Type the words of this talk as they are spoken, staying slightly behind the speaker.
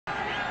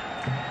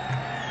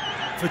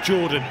for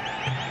Jordan.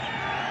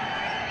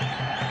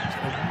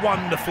 A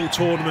wonderful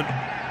tournament.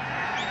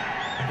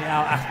 The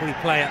Al Ahly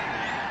player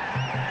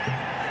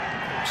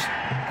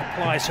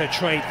applies her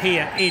trade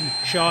here in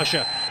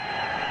Sharjah.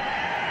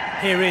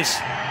 Here is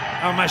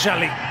Al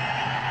Majali.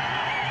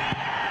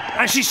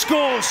 And she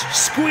scores,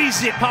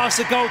 squeezes it past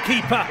the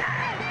goalkeeper.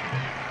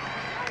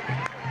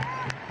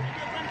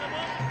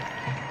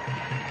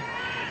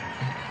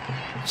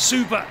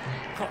 Suba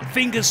got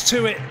fingers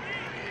to it.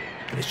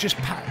 It's just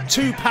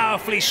too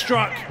powerfully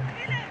struck.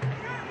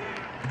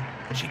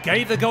 She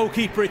gave the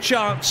goalkeeper a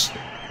chance.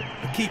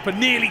 The keeper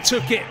nearly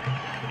took it.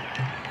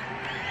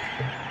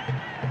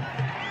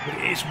 But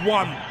it is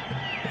 1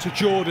 to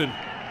Jordan.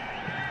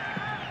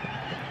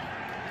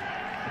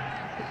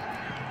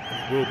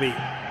 It will be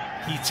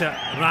Hita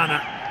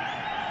Rana.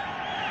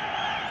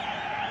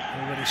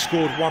 Already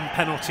scored 1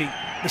 penalty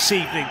this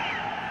evening.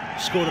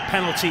 Scored a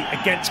penalty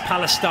against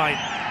Palestine.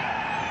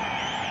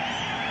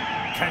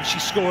 Can she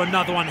score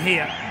another one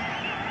here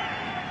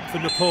for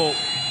Nepal?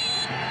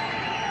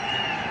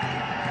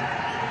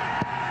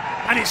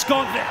 And it's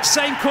gone,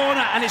 same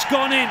corner, and it's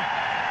gone in.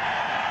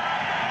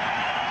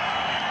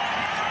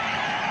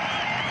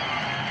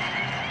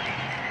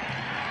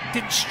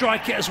 Didn't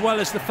strike it as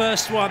well as the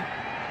first one.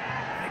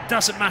 It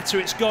doesn't matter,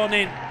 it's gone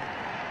in.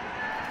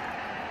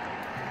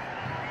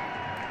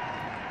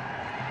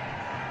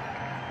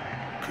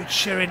 Could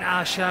Shirin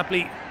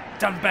Al-Shabli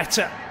done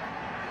better?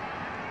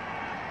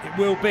 It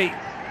will be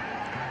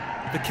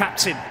the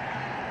captain,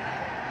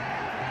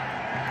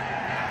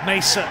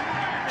 Mesa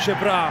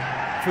Jabra,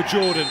 for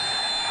Jordan.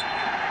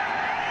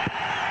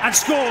 And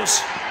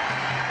scores.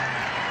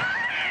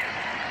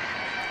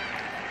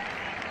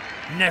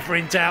 Never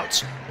in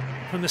doubt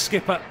from the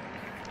skipper.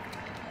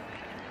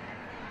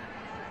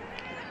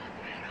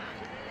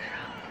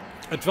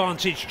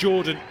 Advantage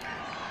Jordan.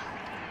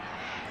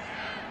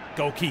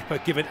 Goalkeeper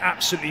given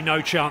absolutely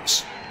no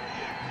chance.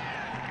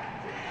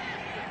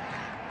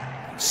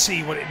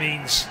 See what it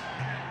means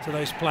to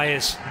those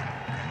players.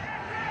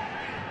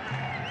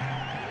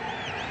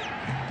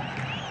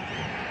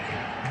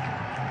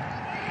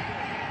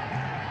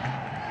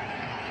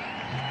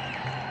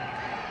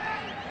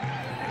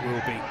 It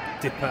will be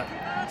Dipper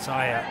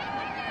Zaya.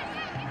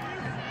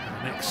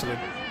 An excellent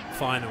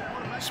final,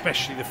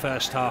 especially the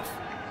first half.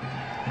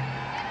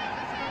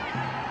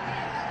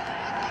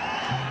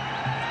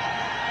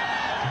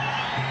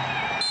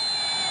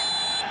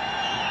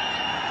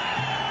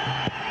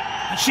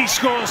 And she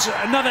scores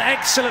another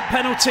excellent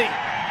penalty.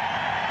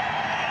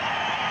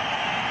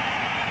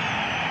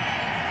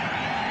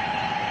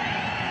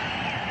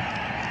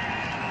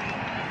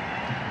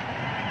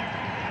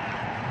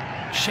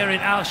 Shirin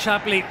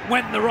Al-Shabli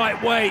went the right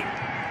way.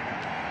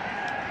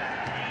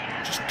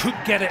 Just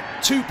couldn't get it.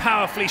 Too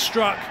powerfully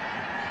struck.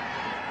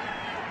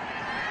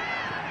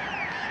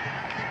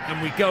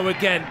 And we go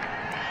again.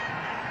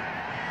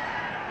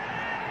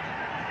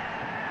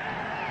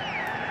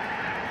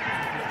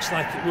 It looks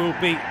like it will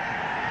be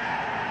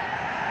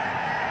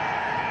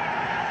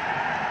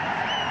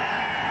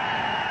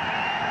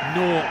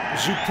Noor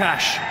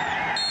Zukash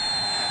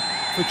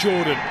for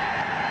Jordan.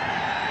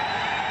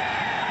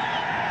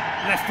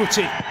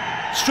 Left-footed,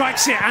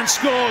 strikes it and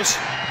scores.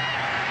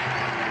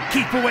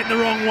 Keeper went the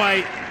wrong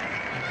way.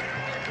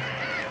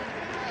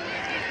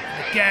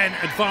 And again,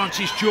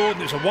 advantage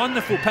Jordan. It was a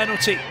wonderful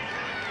penalty.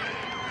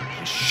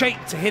 Just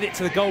shaped to hit it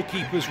to the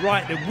goalkeeper's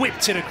right, then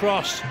whipped it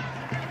across,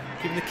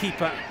 giving the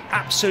keeper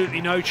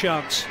absolutely no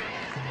chance.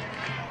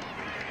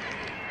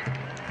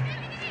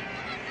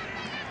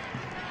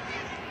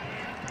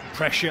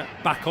 Pressure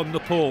back on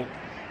Nepal.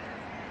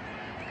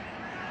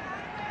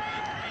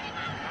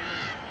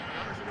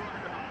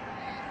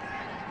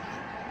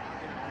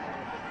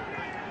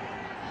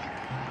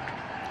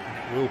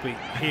 It will be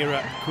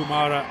Hira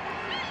Kumara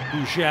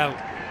Bujel.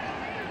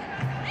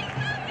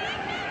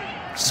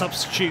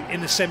 Substitute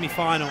in the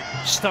semi-final.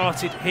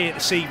 Started here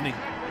this evening.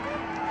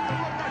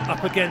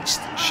 Up against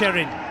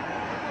Shirin.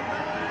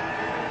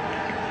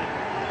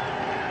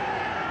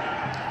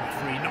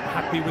 Referee not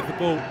happy with the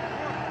ball.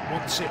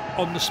 Wants it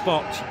on the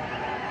spot.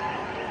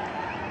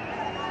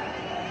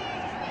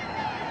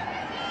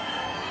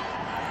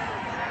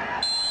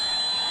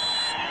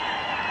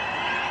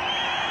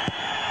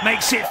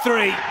 Makes it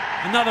 3.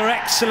 Another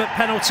excellent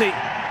penalty.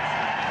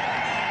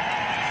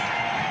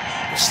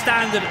 The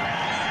standard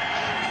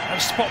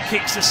of spot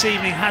kicks this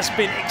evening has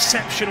been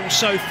exceptional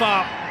so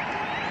far.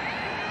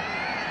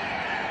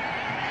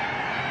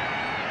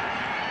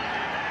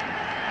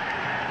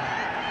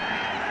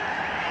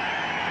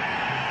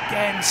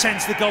 Again,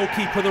 sends the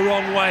goalkeeper the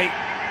wrong way.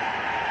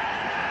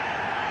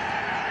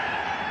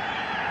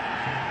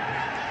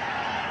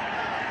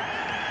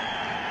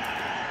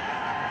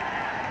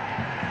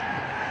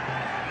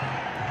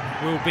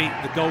 Will be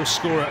the goal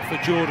scorer for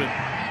Jordan,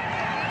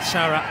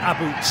 Sarah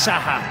Abu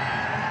Saha.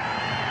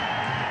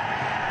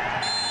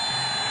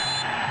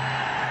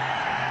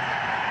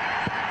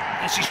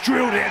 And she's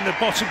drilled it in the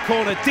bottom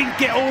corner, didn't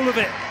get all of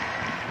it.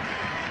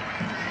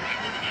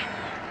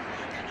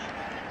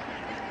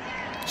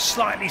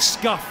 Slightly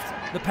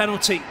scuffed the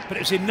penalty, but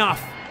it was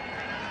enough.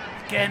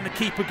 Again, the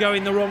keeper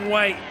going the wrong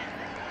way.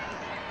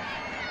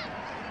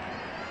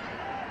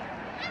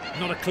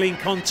 Not a clean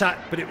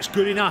contact, but it was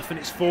good enough, and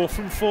it's 4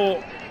 from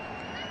 4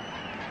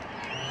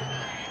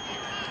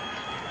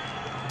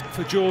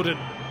 for Jordan.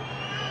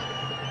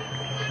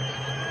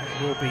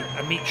 It will be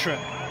Amitra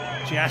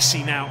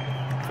Jiassi now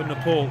for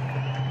Nepal.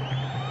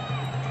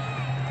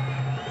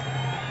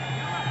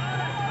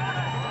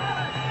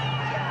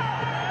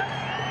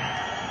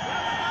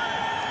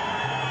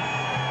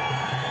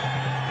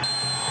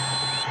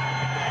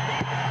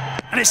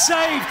 And it's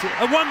saved!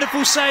 A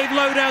wonderful save,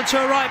 low down to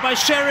her right by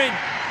Sherin.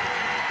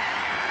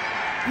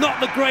 Not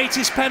the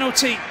greatest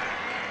penalty.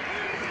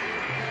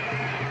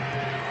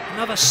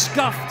 Another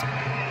scuffed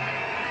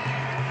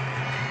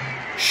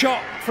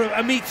shot from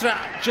Amitra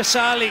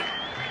Jiassi.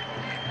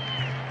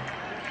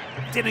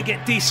 Didn't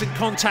get decent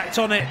contact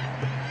on it.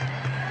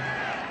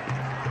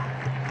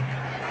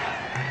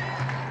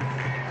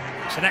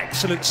 It's an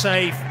excellent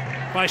save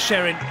by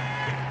Sherin.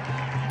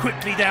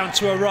 Quickly down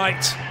to her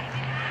right.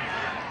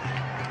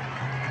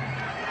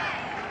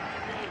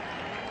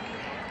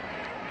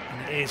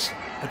 And it is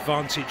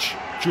advantage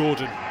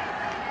Jordan.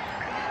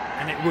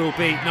 And it will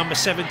be number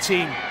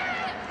 17,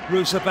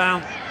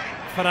 Ruzaban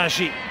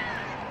Faraji.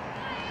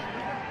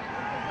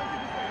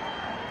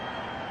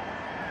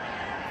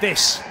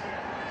 This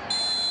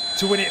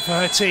to win it for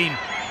her team.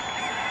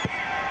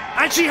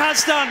 And she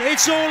has done.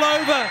 It's all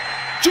over.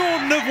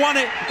 Jordan have won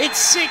it. It's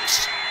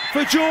 6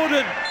 for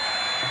Jordan.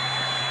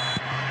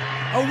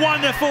 A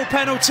wonderful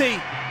penalty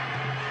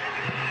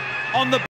on the